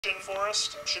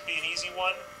Forrest should be an easy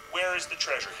one. Where is the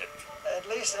treasure hidden? At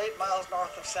least 8 miles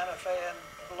north of Santa Fe and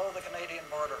below the Canadian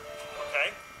border. Okay.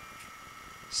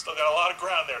 Still got a lot of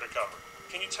ground there to cover.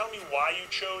 Can you tell me why you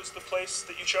chose the place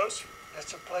that you chose?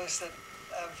 It's a place that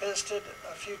I've visited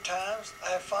a few times.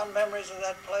 I have fond memories of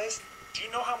that place. Do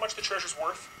you know how much the treasure's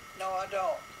worth? No, I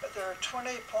don't. But there are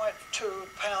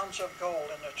 20.2 pounds of gold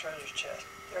in the treasure chest.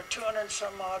 There are 200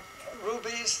 some odd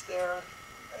rubies. There are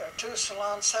 2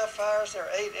 Ceylon sapphires. There are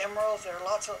 8 emeralds. There are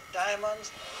lots of diamonds.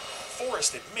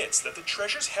 Forrest admits that the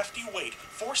treasure's hefty weight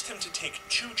forced him to take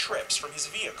 2 trips from his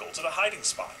vehicle to the hiding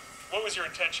spot. What was your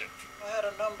intention? I had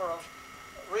a number of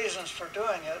reasons for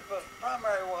doing it, but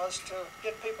primary was to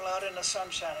get people out in the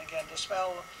sunshine again, to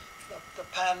smell the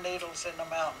pine needles in the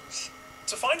mountains.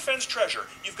 To find Fenn's treasure,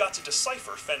 you've got to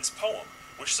decipher Fenn's poem,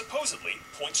 which supposedly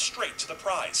points straight to the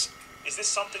prize. Is this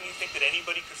something you think that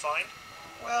anybody could find?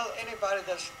 Well, anybody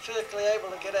that's physically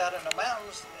able to get out in the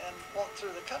mountains and walk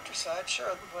through the countryside,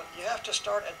 sure, but you have to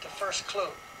start at the first clue.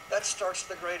 That starts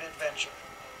the great adventure.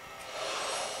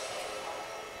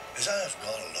 As I have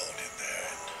gone alone in there,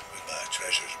 and with my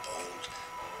treasures bold,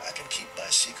 I can keep my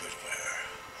secret where,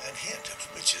 and hint at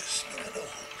riches new and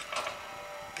old.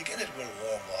 Begin it where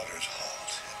warm waters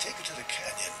halt, and take it to the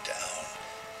canyon down.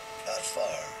 Not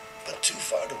far, but too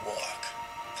far to walk.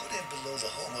 Put in below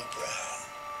the home of Brown.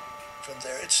 From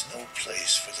there it's no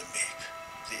place for the meek.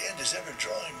 The end is ever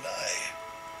drawing nigh.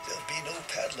 There'll be no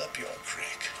paddle up your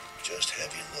creek, just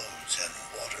heavy loads and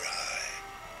water high.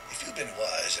 If you've been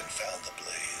wise and found the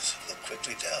blaze, look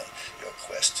quickly down your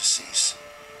quest to cease.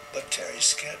 But tarry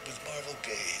scant with marvel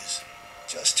gaze.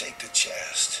 Just take the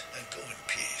chest and go in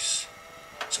peace.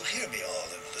 So hear me all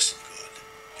and listen good.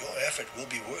 Your effort will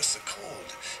be worth the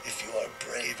cold if you are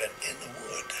brave and in the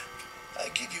wood. I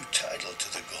give you title to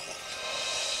the gold.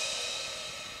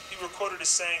 You were quoted as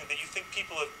saying that you think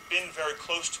people have been very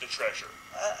close to the treasure.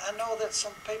 I know that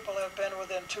some people have been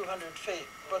within 200 feet,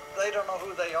 but they don't know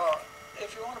who they are.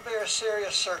 If you want to be a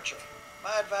serious searcher,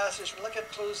 my advice is look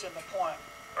at clues in the poem.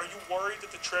 Are you worried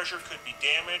that the treasure could be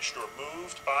damaged or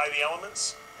moved by the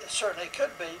elements? It certainly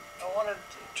could be. I wanted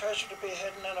the treasure to be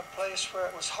hidden in a place where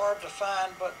it was hard to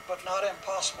find, but not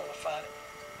impossible to find it.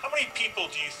 How many people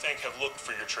do you think have looked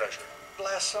for your treasure?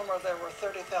 Last summer there were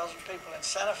 30,000 people in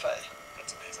Santa Fe.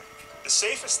 That's amazing. The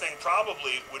safest thing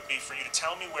probably would be for you to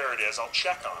tell me where it is. I'll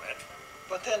check on it.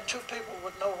 But then 2 people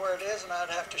would know where it is and I'd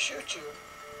have to shoot you.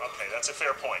 Okay, that's a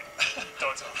fair point.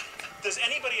 Don't tell me. Does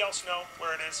anybody else know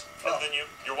where it is No. other than you?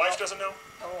 Your wife doesn't know?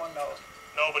 No one knows.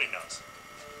 Nobody knows.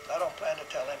 I don't plan to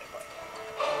tell anybody.